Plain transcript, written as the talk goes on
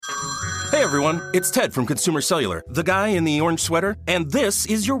Hey everyone, it's Ted from Consumer Cellular, the guy in the orange sweater, and this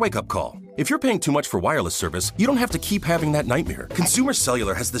is your wake-up call. If you're paying too much for wireless service, you don't have to keep having that nightmare. Consumer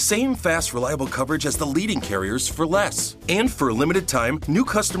Cellular has the same fast, reliable coverage as the leading carriers for less. And for a limited time, new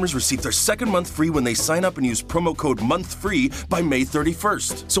customers receive their second month free when they sign up and use promo code MONTHFREE by May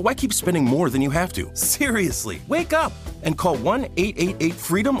 31st. So why keep spending more than you have to? Seriously, wake up and call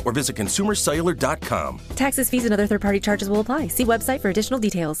 1-888-FREEDOM or visit consumercellular.com. Taxes, fees, and other third-party charges will apply. See website for additional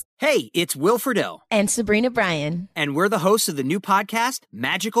details. Hey, it's Will Friedle. And Sabrina Bryan. And we're the hosts of the new podcast,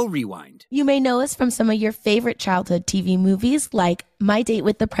 Magical Rewind. You may know us from some of your favorite childhood TV movies like My Date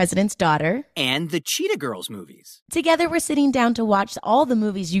with the President's Daughter and the Cheetah Girls movies. Together, we're sitting down to watch all the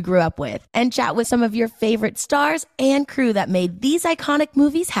movies you grew up with and chat with some of your favorite stars and crew that made these iconic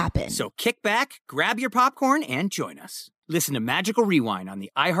movies happen. So kick back, grab your popcorn, and join us. Listen to Magical Rewind on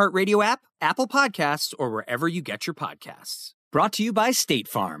the iHeartRadio app, Apple Podcasts, or wherever you get your podcasts. Brought to you by State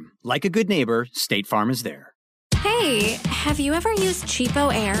Farm. Like a good neighbor, State Farm is there. Hey, have you ever used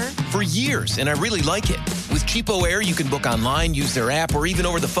Cheapo Air? For years, and I really like it. With Cheapo Air, you can book online, use their app, or even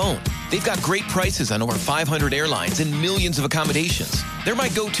over the phone. They've got great prices on over 500 airlines and millions of accommodations. They're my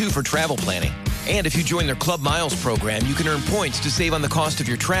go-to for travel planning. And if you join their Club Miles program, you can earn points to save on the cost of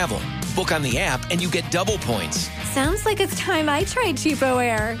your travel. Book on the app, and you get double points. Sounds like it's time I tried Cheapo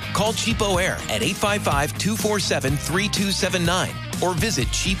Air. Call Cheapo Air at 855-247-3279 or visit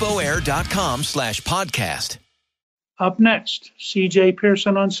cheapoair.com/podcast. Up next, C.J.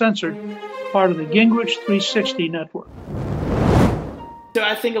 Pearson Uncensored, part of the Gingrich 360 Network. So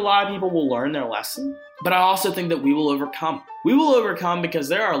I think a lot of people will learn their lesson, but I also think that we will overcome. We will overcome because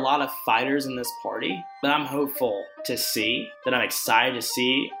there are a lot of fighters in this party that I'm hopeful to see, that I'm excited to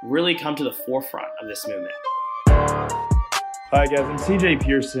see really come to the forefront of this movement. Hi guys, I'm C.J.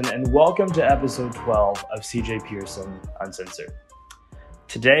 Pearson, and welcome to episode 12 of C.J. Pearson Uncensored.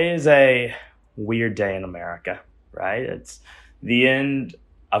 Today is a weird day in America. Right? It's the end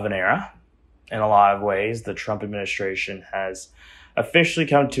of an era. In a lot of ways, the Trump administration has officially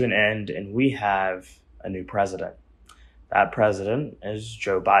come to an end, and we have a new president. That president is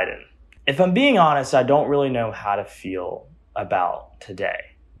Joe Biden. If I'm being honest, I don't really know how to feel about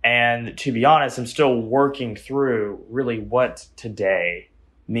today. And to be honest, I'm still working through really what today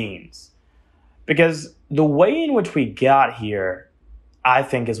means. Because the way in which we got here, I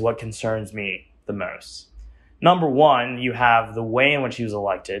think, is what concerns me the most. Number one, you have the way in which he was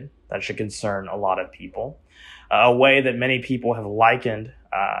elected. That should concern a lot of people. A way that many people have likened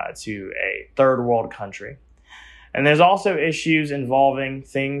to a third world country. And there's also issues involving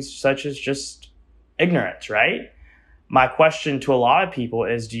things such as just ignorance, right? My question to a lot of people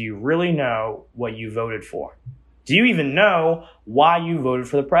is, do you really know what you voted for? Do you even know why you voted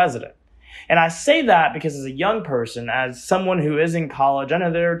for the president? And I say that because as a young person, as someone who is in college, I know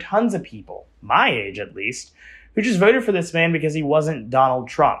there are tons of people, my age at least, who just voted for this man because he wasn't Donald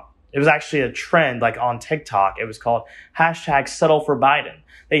Trump. It was actually a trend, like on TikTok. It was called #settle for Biden.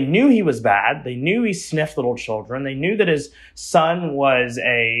 They knew he was bad. They knew he sniffed little children. They knew that his son was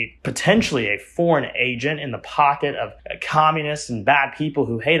potentially a foreign agent in the pocket of communists and bad people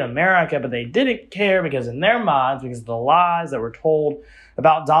who hate America, but they didn't care because in their minds, because of the lies that were told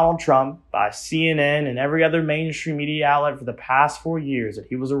about Donald Trump by CNN and every other mainstream media outlet for the past 4 years, that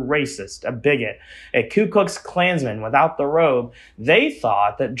he was a racist, a bigot, a Ku Klux Klansman without the robe, they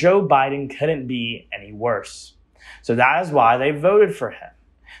thought that Joe Biden couldn't be any worse. So that is why they voted for him.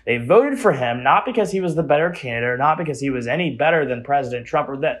 They voted for him not because he was the better candidate, or not because he was any better than President Trump,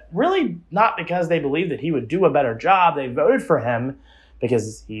 or that really not because they believed that he would do a better job. They voted for him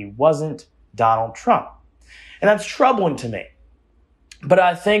because he wasn't Donald Trump. And that's troubling to me. But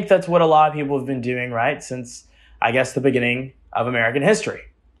I think that's what a lot of people have been doing, right, since, I guess, the beginning of American history.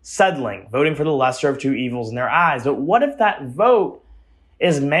 Settling, voting for the lesser of two evils in their eyes. But what if that vote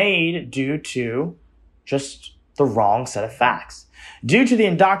is made due to just the wrong set of facts? Due to the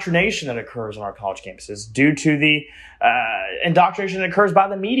indoctrination that occurs on our college campuses, due to the indoctrination that occurs by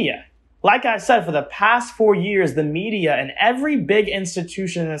the media. Like I said, for the past 4 years, the media and every big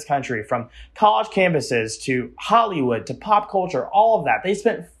institution in this country, from college campuses to Hollywood to pop culture, all of that, they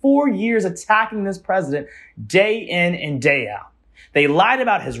spent 4 years attacking this president day in and day out. They lied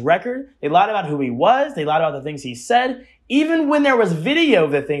about his record. They lied about who he was. They lied about the things he said. Even when there was video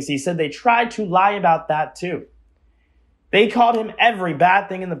of the things he said, they tried to lie about that too. They called him every bad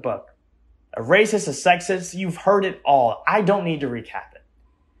thing in the book. A racist, a sexist, you've heard it all. I don't need to recap it.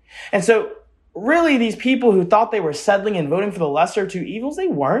 And so, really, these people who thought they were settling and voting for the lesser of two evils, they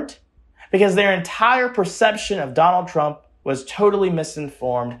weren't. Because their entire perception of Donald Trump was totally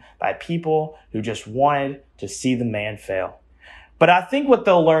misinformed by people who just wanted to see the man fail. But I think what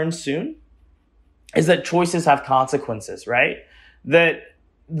they'll learn soon is that choices have consequences, right? That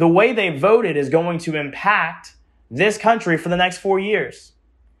the way they voted is going to impact this country for the next 4 years.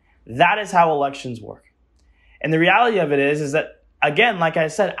 That is how elections work. And the reality of it is that, again, like I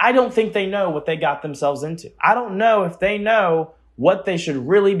said, I don't think they know what they got themselves into. I don't know if they know what they should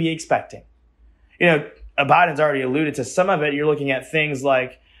really be expecting. You know, Biden's already alluded to some of it. You're looking at things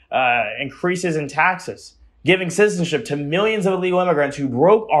like increases in taxes, giving citizenship to millions of illegal immigrants who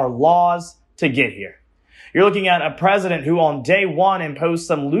broke our laws to get here. You're looking at a president who on day one imposed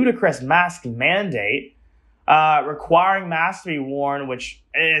some ludicrous mask mandate, requiring masks to be worn, which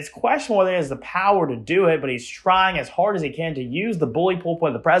is questionable whether he has the power to do it, but he's trying as hard as he can to use the bully pulpit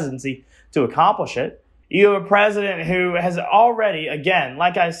of the presidency to accomplish it. You have a president who has already, again,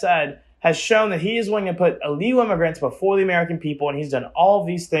 like I said, has shown that he is willing to put illegal immigrants before the American people, and he's done all of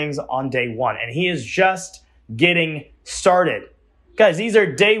these things on day one, and he is just getting started. Guys, these are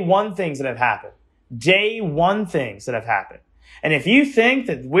day one things that have happened. Day one things that have happened. And if you think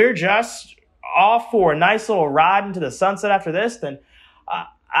that we're just off for a nice little ride into the sunset after this, then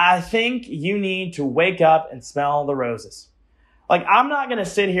I think you need to wake up and smell the roses. Like, I'm not going to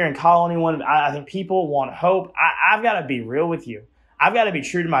sit here and call anyone. I think people want hope. I've got to be real with you. I've got to be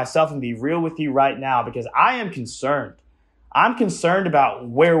true to myself and be real with you right now, because I am concerned. I'm concerned about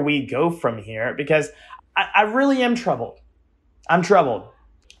where we go from here, because I really am troubled. I'm troubled.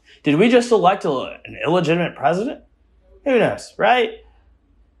 Did we just elect an illegitimate president? Who knows, right?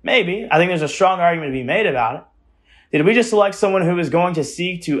 Maybe. I think there's a strong argument to be made about it. Did we just elect someone who is going to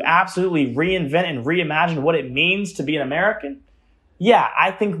seek to absolutely reinvent and reimagine what it means to be an American? Yeah,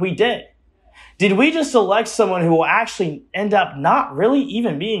 I think we did. Did we just elect someone who will actually end up not really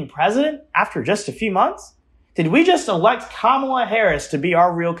even being president after just a few months? Did we just elect Kamala Harris to be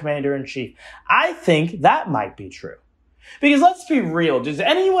our real commander-in-chief? I think that might be true. Because let's be real, does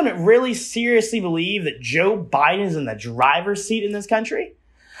anyone really seriously believe that Joe Biden is in the driver's seat in this country?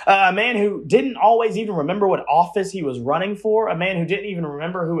 A man who didn't always even remember what office he was running for, a man who didn't even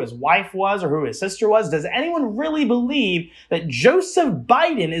remember who his wife was or who his sister was. Does anyone really believe that Joseph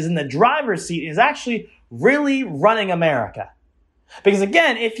Biden is in the driver's seat and is actually really running America? Because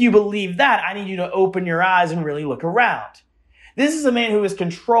again, if you believe that, I need you to open your eyes and really look around. This is a man who is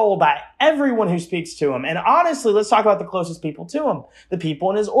controlled by everyone who speaks to him. And honestly, let's talk about the closest people to him, the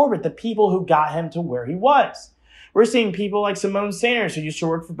people in his orbit, the people who got him to where he was. We're seeing people like Simone Sanders, who used to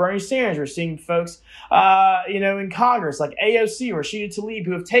work for Bernie Sanders. We're seeing folks, in Congress like AOC, Rashida Tlaib,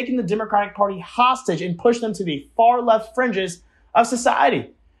 who have taken the Democratic Party hostage and pushed them to the far left fringes of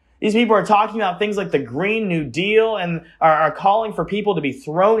society. These people are talking about things like the Green New Deal and are calling for people to be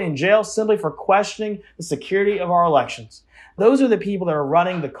thrown in jail simply for questioning the security of our elections. Those are the people that are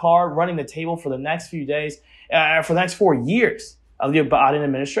running the card, running the table for the next few days, for the next 4 years of the Biden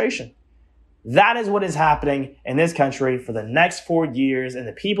administration. That is what is happening in this country for the next 4 years. And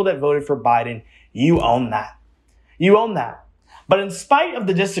the people that voted for Biden, you own that. You own that. But in spite of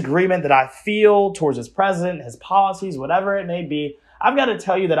the disagreement that I feel towards his president, his policies, whatever it may be, I've got to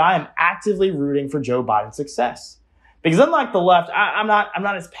tell you that I am actively rooting for Joe Biden's success. Because unlike the left, I'm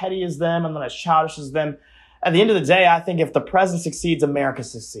not as petty as them. I'm not as childish as them. At the end of the day, I think if the president succeeds, America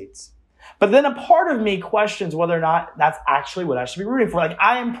succeeds. But then a part of me questions whether or not that's actually what I should be rooting for. Like,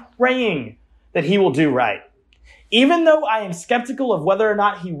 I am praying that he will do right. Even though I am skeptical of whether or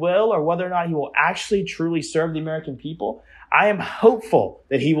not he will or whether or not he will actually truly serve the American people, I am hopeful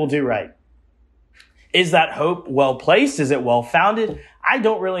that he will do right. Is that hope well placed? Is it well founded? I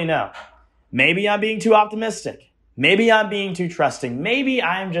don't really know. Maybe I'm being too optimistic. Maybe I'm being too trusting. Maybe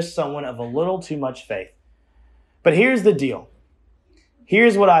I'm just someone of a little too much faith. But here's the deal.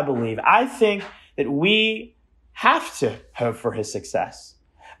 Here's what I believe. I think that we have to hope for his success.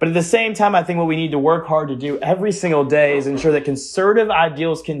 But at the same time, I think what we need to work hard to do every single day is ensure that conservative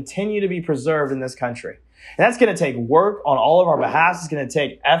ideals continue to be preserved in this country. And that's going to take work on all of our behalf. It's going to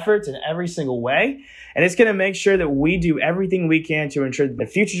take efforts in every single way. And it's going to make sure that we do everything we can to ensure that the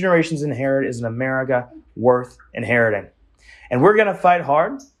future generations inherit is an America worth inheriting. And we're going to fight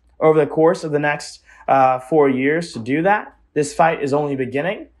hard over the course of the next 4 years to do that. This fight is only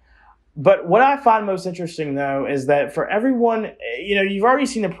beginning. But what I find most interesting, though, is that for everyone, you've already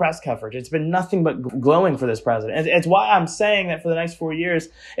seen the press coverage. It's been nothing but glowing for this president. It's why I'm saying that for the next 4 years,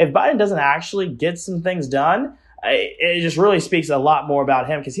 if Biden doesn't actually get some things done, it just really speaks a lot more about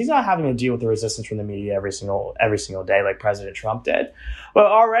him, because he's not having to deal with the resistance from the media every single day like President Trump did. But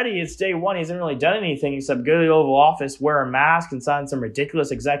already it's day one. He hasn't really done anything except go to the Oval Office, wear a mask, and sign some ridiculous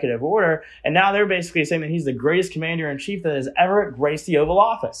executive order. And now they're basically saying that he's the greatest commander-in-chief that has ever graced the Oval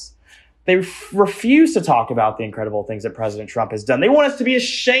Office. They refuse to talk about the incredible things that President Trump has done. They want us to be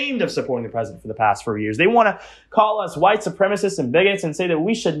ashamed of supporting the president for the past 4 years. They want to call us white supremacists and bigots and say that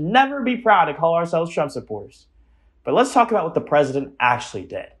we should never be proud to call ourselves Trump supporters. But let's talk about what the president actually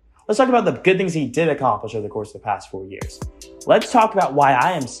did. Let's talk about the good things he did accomplish over the course of the past 4 years. Let's talk about why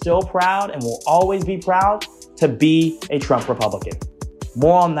I am still proud and will always be proud to be a Trump Republican.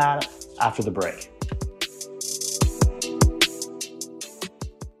 More on that after the break.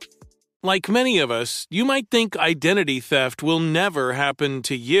 Like many of us, you might think identity theft will never happen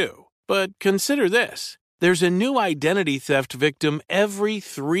to you. But consider this. There's a new identity theft victim every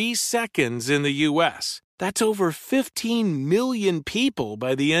 3 seconds in the U.S. That's over 15 million people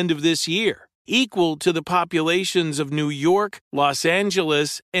by the end of this year, equal to the populations of New York, Los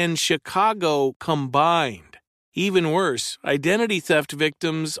Angeles, and Chicago combined. Even worse, identity theft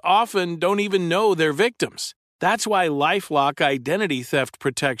victims often don't even know they're victims. That's why LifeLock Identity Theft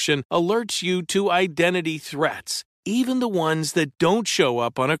Protection alerts you to identity threats, even the ones that don't show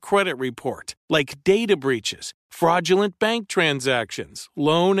up on a credit report, like data breaches, fraudulent bank transactions,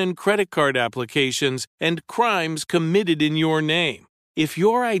 loan and credit card applications, and crimes committed in your name. If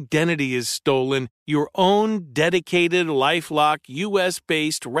your identity is stolen, your own dedicated LifeLock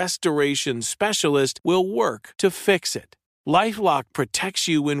US-based restoration specialist will work to fix it. LifeLock protects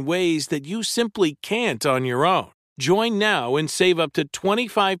you in ways that you simply can't on your own. Join now and save up to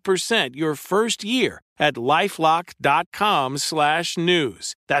 25% your first year at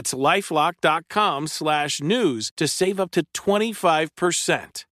LifeLock.com/news. That's LifeLock.com/news to save up to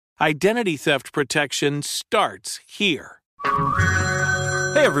 25%. Identity theft protection starts here.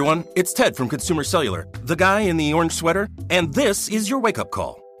 Hey everyone, it's Ted from Consumer Cellular, the guy in the orange sweater, and this is your wake-up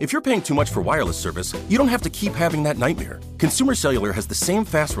call. If you're paying too much for wireless service, you don't have to keep having that nightmare. Consumer Cellular has the same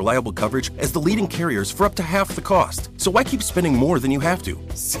fast, reliable coverage as the leading carriers for up to half the cost. So why keep spending more than you have to?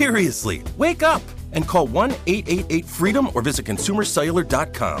 Seriously, wake up and call 1-888-FREEDOM or visit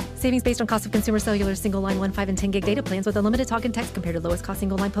consumercellular.com. Savings based on cost of Consumer Cellular single line 1, 5, and 10 gig data plans with unlimited talk and text compared to lowest cost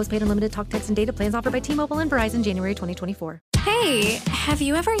single line postpaid unlimited talk, text, and data plans offered by T-Mobile and Verizon January 2024. Hey, have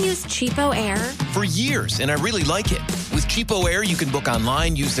you ever used Cheapo Air? For years, and I really like it. With Cheapo Air, you can book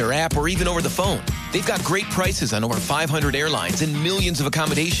online, use their app, or even over the phone. They've got great prices on over 500 airlines and millions of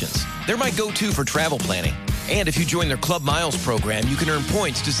accommodations. They're my go-to for travel planning. And if you join their Club Miles program, you can earn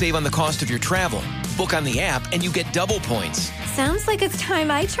points to save on the cost of your travel. Book on the app and you get double points. Sounds like it's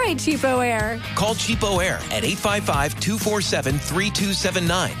time I tried Cheapo Air. Call Cheapo Air at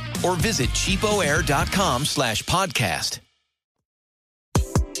 855-247-3279 or visit cheapoair.com/podcast.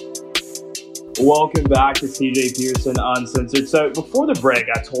 Welcome back to CJ Pearson Uncensored. So before the break,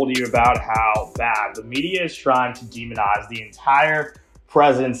 I told you about how bad the media is trying to demonize the entire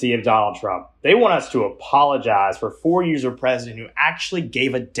presidency of Donald Trump. They want us to apologize for 4 years of president who actually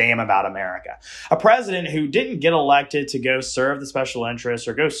gave a damn about America. A president who didn't get elected to go serve the special interests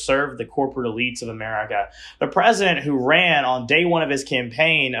or go serve the corporate elites of America. The president who ran on day one of his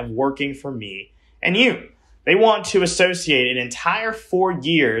campaign of working for me and you. They want to associate an entire 4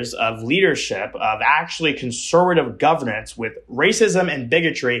 years of leadership, of actually conservative governance, with racism and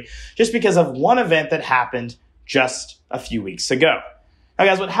bigotry just because of one event that happened just a few weeks ago. Now,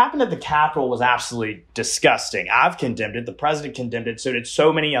 guys, what happened at the Capitol was absolutely disgusting. I've condemned it. The president condemned it. So did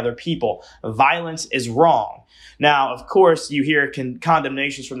so many other people. Violence is wrong. Now, of course, you hear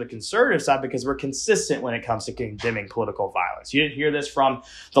condemnations from the conservative side because we're consistent when it comes to condemning political violence. You didn't hear this from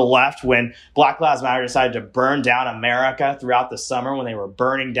the left when Black Lives Matter decided to burn down America throughout the summer when they were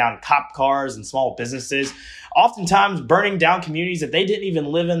burning down cop cars and small businesses, oftentimes burning down communities that they didn't even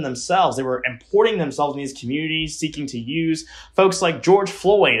live in themselves. They were importing themselves in these communities, seeking to use folks like George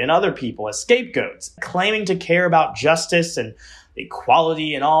Floyd and other people as scapegoats, claiming to care about justice and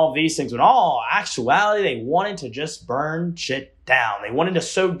equality and all of these things, when all actuality they wanted to just burn shit down. They wanted to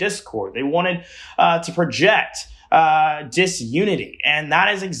sow discord. They wanted to project disunity, and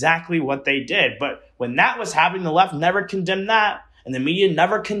that is exactly what they did. But when that was happening, the left never condemned that, and the media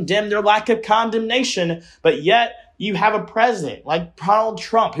never condemned their lack of condemnation. But yet you have a president like Donald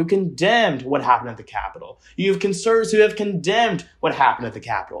Trump who condemned what happened at the Capitol. You have conservatives who have condemned what happened at the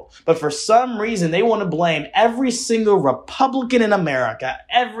Capitol. But for some reason, they want to blame every single Republican in America,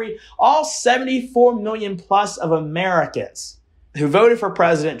 all 74 million plus of Americans who voted for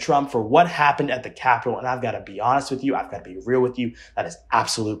President Trump for what happened at the Capitol. And I've got to be honest with you. I've got to be real with you. That is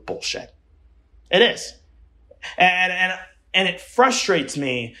absolute bullshit. It is. And it frustrates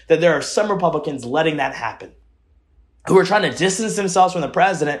me that there are some Republicans letting that happen, who are trying to distance themselves from the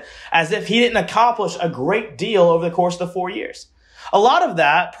president as if he didn't accomplish a great deal over the course of the 4 years. A lot of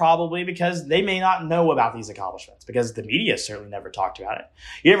that probably because they may not know about these accomplishments, because the media certainly never talked about it.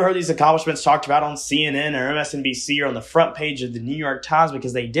 You ever heard these accomplishments talked about on CNN or MSNBC or on the front page of the New York Times?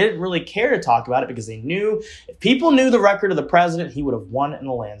 Because they didn't really care to talk about it, because they knew if people knew the record of the president, he would have won in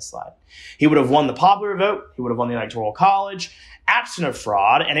a landslide. He would have won the popular vote. He would have won the Electoral College, absent of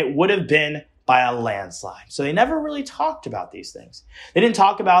fraud, and it would have been by a landslide. So they never really talked about these things. They didn't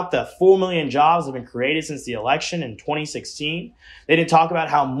talk about the 4 million jobs that have been created since the election in 2016. They didn't talk about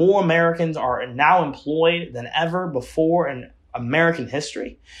how more Americans are now employed than ever before in American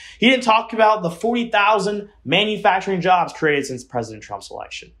history. He didn't talk about the 40,000 manufacturing jobs created since President Trump's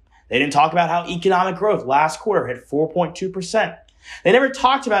election. They didn't talk about how economic growth last quarter hit 4.2%. They never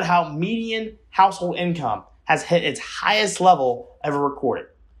talked about how median household income has hit its highest level ever recorded.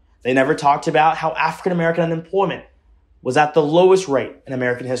 They never talked about how African-American unemployment was at the lowest rate in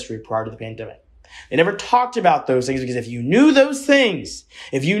American history prior to the pandemic. They never talked about those things, because if you knew those things,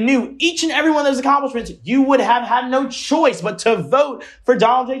 if you knew each and every one of those accomplishments, you would have had no choice but to vote for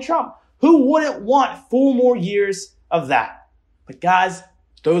Donald J. Trump. Who wouldn't want 4 more years of that? But guys,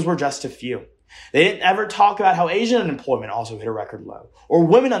 those were just a few. They didn't ever talk about how Asian unemployment also hit a record low, or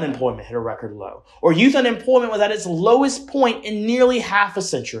women unemployment hit a record low, or youth unemployment was at its lowest point in nearly half a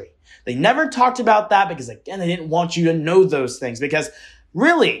century. They never talked about that because, again, they didn't want you to know those things, because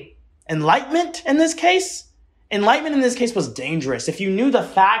really, enlightenment in this case was dangerous. If you knew the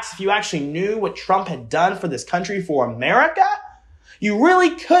facts, if you actually knew what Trump had done for this country, for America, you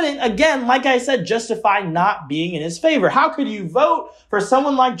really couldn't, again, like I said, justify not being in his favor. How could you vote for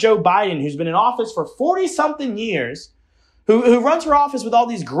someone like Joe Biden, who's been in office for 40-something years, who runs for office with all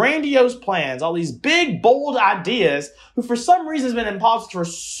these grandiose plans, all these big, bold ideas, who for some reason has been in politics for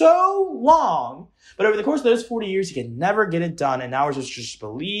so long, but over the course of those 40 years, he could never get it done, and now we're just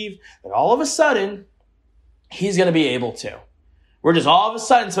believe that all of a sudden, he's going to be able to. We're just all of a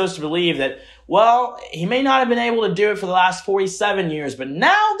sudden supposed to believe that, well, he may not have been able to do it for the last 47 years, but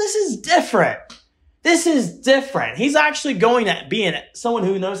now this is different. This is different. He's actually going to be someone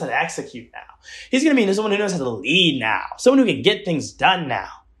who knows how to execute now. He's going to be someone who knows how to lead now. Someone who can get things done now.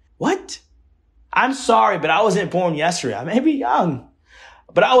 What? I'm sorry, but I wasn't born yesterday. I may be young,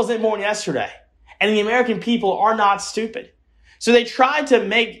 but I wasn't born yesterday. And the American people are not stupid. So they tried to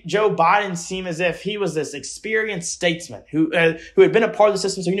make Joe Biden seem as if he was this experienced statesman who had been a part of the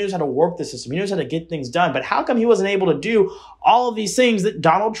system, so he knows how to work the system. He knows how to get things done. But how come he wasn't able to do all of these things that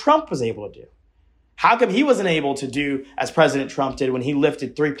Donald Trump was able to do? How come he wasn't able to do as President Trump did when he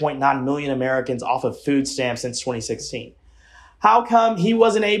lifted 3.9 million Americans off of food stamps since 2016? How come he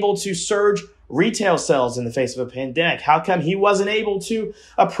wasn't able to surge retail sales in the face of a pandemic? How come he wasn't able to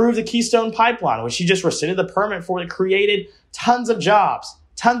approve the Keystone Pipeline, which he just rescinded the permit for, that created tons of jobs,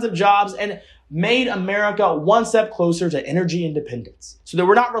 and made America one step closer to energy independence, so that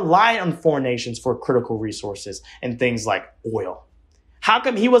we're not reliant on foreign nations for critical resources and things like oil? How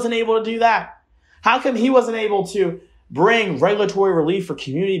come he wasn't able to do that? How come he wasn't able to bring regulatory relief for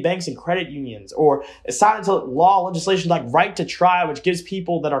community banks and credit unions, or sign into law legislation like right to try, which gives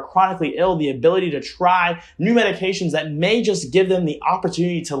people that are chronically ill the ability to try new medications that may just give them the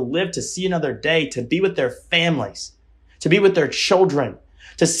opportunity to live, to see another day, to be with their families, to be with their children,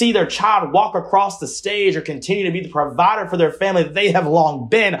 to see their child walk across the stage or continue to be the provider for their family that they have long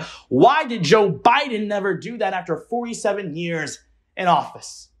been? Why did Joe Biden never do that after 47 years in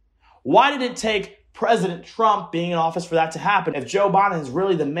office? Why did it take President Trump being in office for that to happen? If Joe Biden is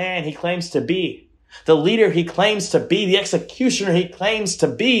really the man he claims to be, the leader he claims to be, the executioner he claims to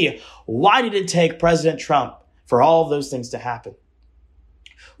be, why did it take President Trump for all of those things to happen?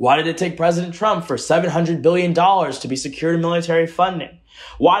 Why did it take President Trump for $700 billion to be secured in military funding?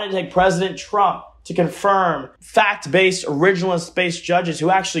 Why did it take President Trump to confirm fact-based, originalist-based judges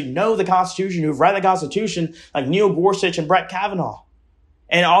who actually know the Constitution, who've read the Constitution, like Neil Gorsuch and Brett Kavanaugh,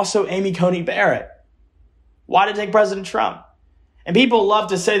 and also Amy Coney Barrett? Why did it take President Trump? And people love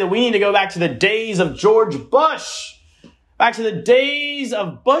to say that we need to go back to the days of George Bush, back to the days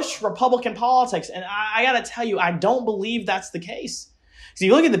of Bush Republican politics. And I got to tell you, I don't believe that's the case. So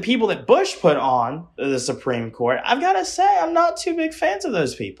you look at the people that Bush put on the Supreme Court, I've got to say I'm not too big fans of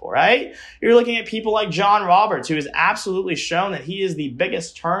those people, right? You're looking at people like John Roberts, who has absolutely shown that he is the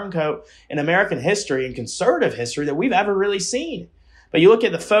biggest turncoat in American history and conservative history that we've ever really seen. But you look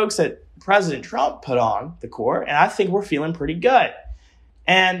at the folks that President Trump put on the court, and I think we're feeling pretty good.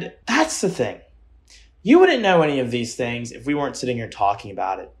 And that's the thing. You wouldn't know any of these things if we weren't sitting here talking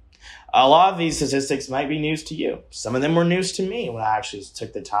about it. A lot of these statistics might be news to you. Some of them were news to me when I actually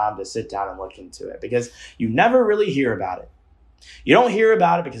took the time to sit down and look into it, because you never really hear about it. You don't hear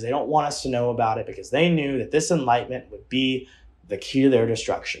about it because they don't want us to know about it, because they knew that this enlightenment would be the key to their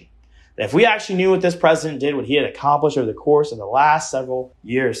destruction. And if we actually knew what this president did, what he had accomplished over the course of the last several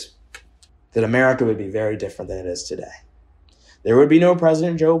years, then America would be very different than it is today. There would be no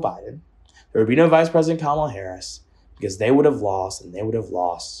President Joe Biden. There would be no Vice President Kamala Harris, because they would have lost, and they would have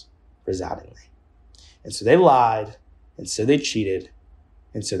lost resoundingly. And so they lied, and so they cheated,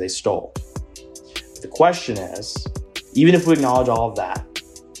 and so they stole. But the question is, even if we acknowledge all of that,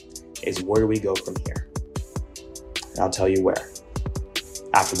 is where do we go from here? And I'll tell you where,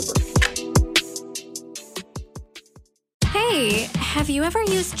 after the break. Hey, have you ever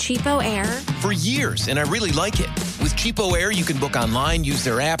used Cheapo Air? For years, and I really like it. With Cheapo Air, you can book online, use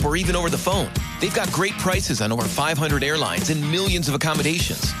their app, or even over the phone. They've got great prices on over 500 airlines and millions of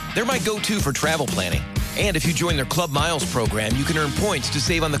accommodations. They're my go-to for travel planning. And if you join their Club Miles program, you can earn points to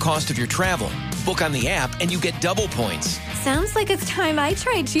save on the cost of your travel. Book on the app, and you get double points. Sounds like it's time I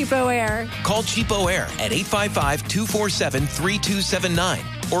tried Cheapo Air. Call Cheapo Air at 855-247-3279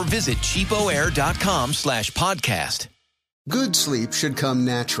 or visit cheapoair.com/podcast. Good sleep should come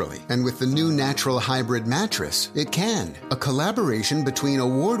naturally, and with the new Natural Hybrid mattress, it can. A collaboration between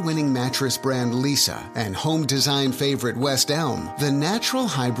award-winning mattress brand Leesa and home design favorite West Elm, the Natural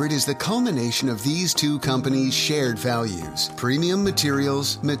Hybrid is the culmination of these two companies' shared values: premium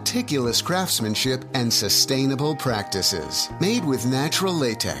materials, meticulous craftsmanship, and sustainable practices. Made with natural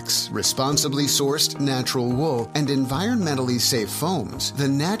latex, responsibly sourced natural wool, and environmentally safe foams, the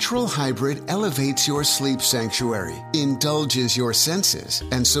Natural Hybrid elevates your sleep sanctuary, indulges your senses,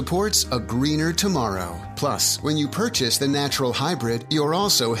 and supports a greener tomorrow. Plus, when you purchase the Natural Hybrid, you're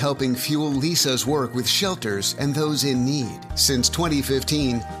also helping fuel Leesa's work with shelters and those in need. Since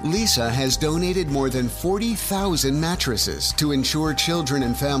 2015, Leesa has donated more than 40,000 mattresses to ensure children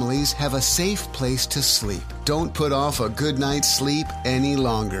and families have a safe place to sleep. Don't put off a good night's sleep any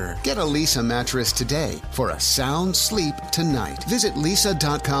longer. Get a Leesa mattress today for a sound sleep tonight. Visit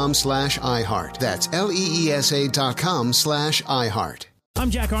leesa.com/iHeart. That's LEESA.com/iHeart. I'm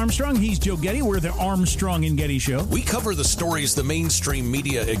Jack Armstrong. He's Joe Getty. We're the Armstrong and Getty Show. We cover the stories the mainstream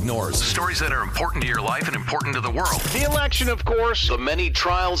media ignores. The stories that are important to your life and important to the world. The election, of course. The many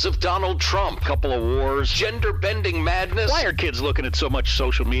trials of Donald Trump. Couple of wars. Gender-bending madness. Why are kids looking at so much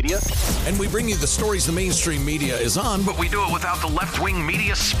social media? And we bring you the stories the mainstream media is on, but we do it without the left-wing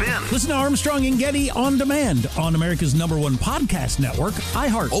media spin. Listen to Armstrong and Getty on demand on America's #1 podcast network,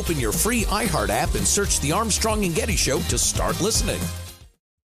 iHeart. Open your free iHeart app and search The Armstrong and Getty Show to start listening.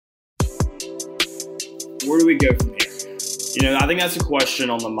 Where do we go from here? I think that's a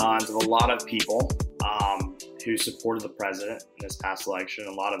question on the minds of a lot of people who supported the president in this past election,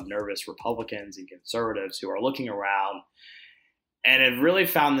 a lot of nervous Republicans and conservatives who are looking around and have really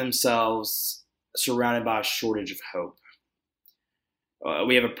found themselves surrounded by a shortage of hope.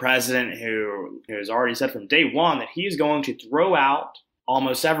 We have a president who has already said from day one that he is going to throw out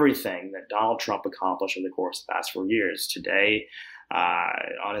almost everything that Donald Trump accomplished over the course of the past 4 years. Today,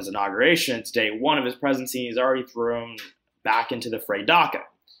 on his inauguration, it's day one of his presidency, he's already thrown back into the fray DACA.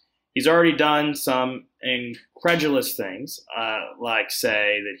 He's already done some incredulous things, like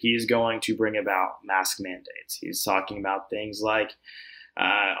say that he's going to bring about mask mandates. He's talking about things like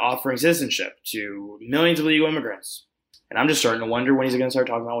offering citizenship to millions of illegal immigrants. And I'm just starting to wonder when he's going to start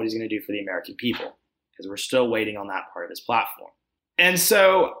talking about what he's going to do for the American people, because we're still waiting on that part of his platform. And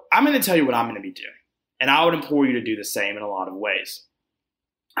so I'm going to tell you what I'm going to be doing. And I would implore you to do the same in a lot of ways.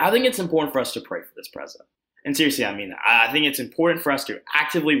 I think it's important for us to pray for this president. And seriously, I mean that. I think it's important for us to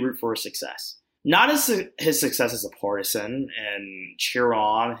actively root for his success. Not as his success as a partisan and cheer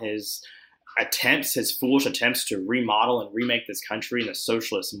on his attempts, his foolish attempts to remodel and remake this country in the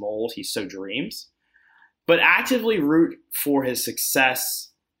socialist mold he so dreams, but actively root for his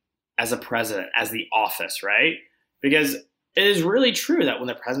success as a president, as the office, right? Because it is really true that when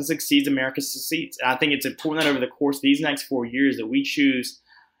the president succeeds, America succeeds. And I think it's important that over the course of these next 4 years that we choose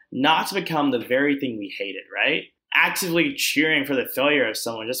not to become the very thing we hated, right? Actively cheering for the failure of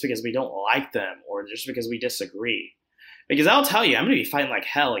someone just because we don't like them or just because we disagree. Because I'll tell you, I'm going to be fighting like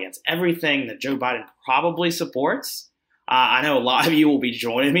hell against everything that Joe Biden probably supports. I know a lot of you will be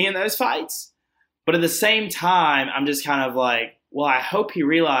joining me in those fights. But at the same time, I'm just kind of like, well, I hope he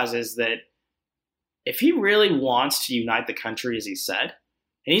realizes that if he really wants to unite the country, as he said,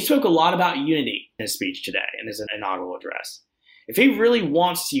 and he spoke a lot about unity in his speech today, in his inaugural address, if he really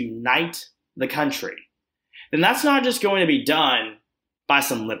wants to unite the country, then that's not just going to be done by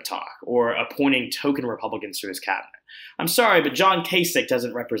some lip talk or appointing token Republicans to his cabinet. I'm sorry, but John Kasich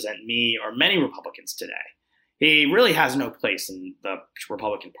doesn't represent me or many Republicans today. He really has no place in the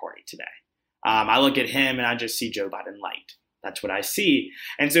Republican Party today. I look at him and I just see Joe Biden light. That's what I see.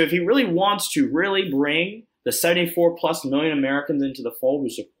 And so if he really wants to really bring the 74 plus million Americans into the fold who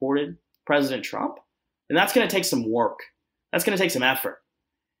supported President Trump, then that's going to take some work. That's going to take some effort.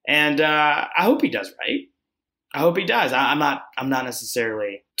 And I hope he does right. I hope he does. I'm not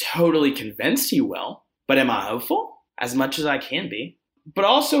necessarily totally convinced he will, but am I hopeful? As much as I can be. But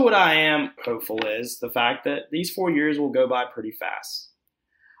also what I am hopeful is the fact that these 4 years will go by pretty fast.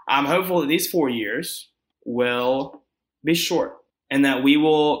 I'm hopeful that these 4 years will be short and that we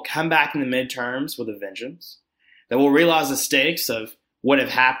will come back in the midterms with a vengeance, that we'll realize the stakes of what have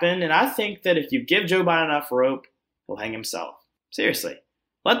happened. And I think that if you give Joe Biden enough rope, he'll hang himself. Seriously,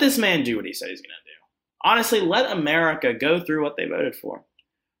 let this man do what he said he's going to do. Honestly, let America go through what they voted for,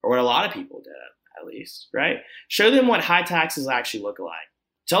 or what a lot of people did, at least, right? Show them what high taxes actually look like.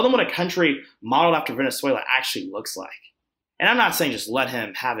 Tell them what a country modeled after Venezuela actually looks like. And I'm not saying just let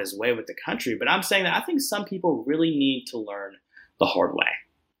him have his way with the country, but I'm saying that I think some people really need to learn the hard way.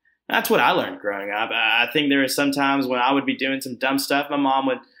 That's what I learned growing up. I think there were some times when I would be doing some dumb stuff. My mom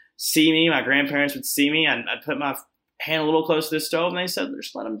would see me, my grandparents would see me, and I'd put my hand a little close to the stove, and they said,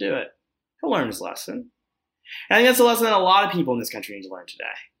 just let him do it. He'll learn his lesson. And I think that's a lesson that a lot of people in this country need to learn today,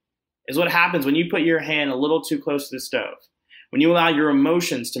 is what happens when you put your hand a little too close to the stove, when you allow your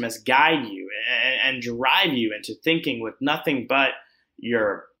emotions to misguide you and drive you into thinking with nothing but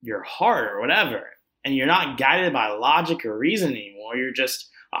your heart or whatever, and you're not guided by logic or reason anymore. You're just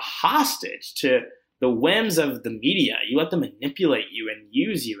a hostage to the whims of the media. You let them manipulate you and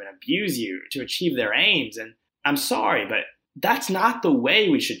use you and abuse you to achieve their aims. And I'm sorry, but that's not the way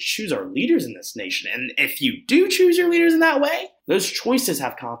we should choose our leaders in this nation. And if you do choose your leaders in that way, those choices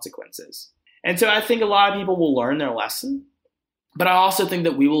have consequences. And so I think a lot of people will learn their lesson, but I also think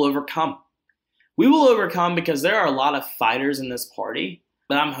that we will overcome. We will overcome because there are a lot of fighters in this party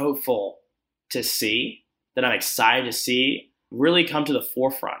that I'm hopeful to see, that I'm excited to see really come to the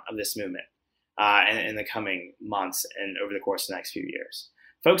forefront of this movement in the coming months and over the course of the next few years.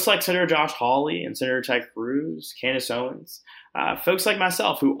 Folks like Senator Josh Hawley and Senator Ted Cruz, Candace Owens, folks like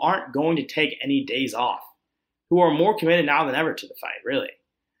myself who aren't going to take any days off, who are more committed now than ever to the fight, really,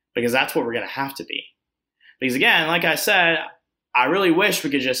 because that's what we're going to have to be. Because again, like I said, I really wish we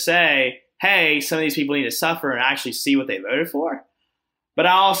could just say, hey, some of these people need to suffer and actually see what they voted for. But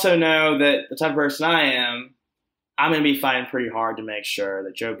I also know that the type of person I am, I'm going to be fighting pretty hard to make sure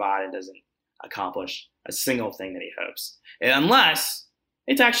that Joe Biden doesn't accomplish a single thing that he hopes, unless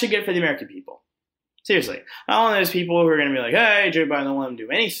it's actually good for the American people. Seriously. Not one of those people who are going to be like, hey, Joe Biden don't let him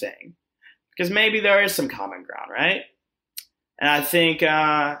do anything. Because maybe there is some common ground, right? And I think,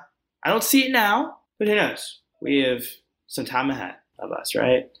 I don't see it now, but who knows? We have some time ahead of us,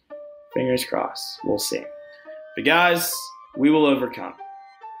 right? Fingers crossed. We'll see. But guys, we will overcome.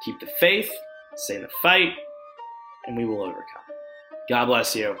 Keep the faith, stay in the fight, and we will overcome. God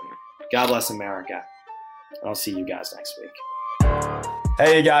bless you. God bless America. I'll see you guys next week.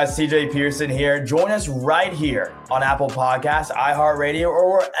 Hey guys, CJ Pearson here. Join us right here on Apple Podcasts, iHeartRadio,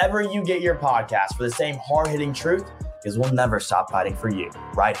 or wherever you get your podcasts for the same hard-hitting truth, because we'll never stop fighting for you.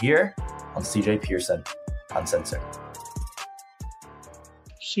 Right here on CJ Pearson Uncensored.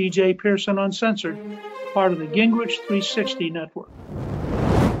 CJ Pearson Uncensored, part of the Gingrich 360 Network.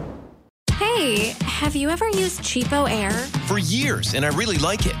 Hey, have you ever used Cheapo Air? For years, and I really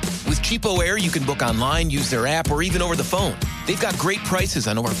like it. With Cheapo Air, you can book online, use their app, or even over the phone. They've got great prices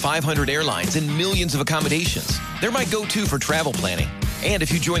on over 500 airlines and millions of accommodations. They're my go-to for travel planning. And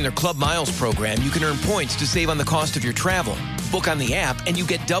if you join their Club Miles program, you can earn points to save on the cost of your travel. Book on the app, and you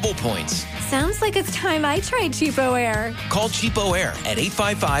get double points. Sounds like it's time I tried Cheapo Air. Call Cheapo Air at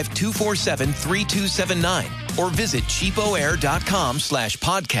 855-247-3279 or visit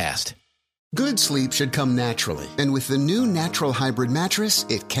cheapoair.com/podcast. Good sleep should come naturally, and with the new Natural Hybrid mattress,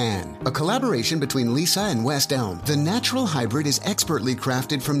 it can. A collaboration between Lisa and West Elm, the Natural Hybrid is expertly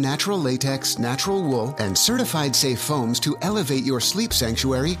crafted from natural latex, natural wool, and certified safe foams to elevate your sleep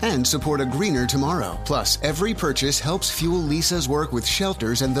sanctuary and support a greener tomorrow. Plus, every purchase helps fuel Lisa's work with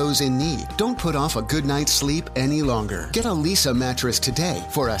shelters and those in need. Don't put off a good night's sleep any longer. Get a Lisa mattress today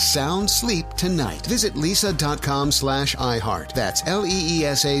for a sound sleep tonight. Visit lisa.com/iHeart. That's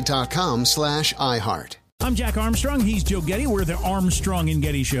LEESA.com/iHeart. I'm Jack Armstrong. He's Joe Getty. We're the Armstrong and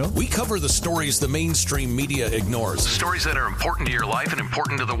Getty Show. We cover the stories the mainstream media ignores. Stories that are important to your life and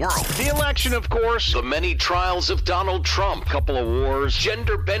important to the world. The election, of course. The many trials of Donald Trump. Couple of wars.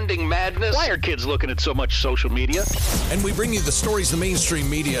 Gender-bending madness. Why are kids looking at so much social media? And we bring you the stories the mainstream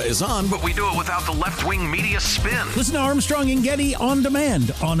media is on, But we do it without the left-wing media spin. Listen to Armstrong and Getty on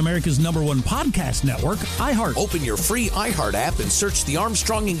demand on America's #1 podcast network, iHeart. Open your free iHeart app and search The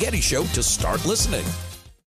Armstrong and Getty Show to start listening.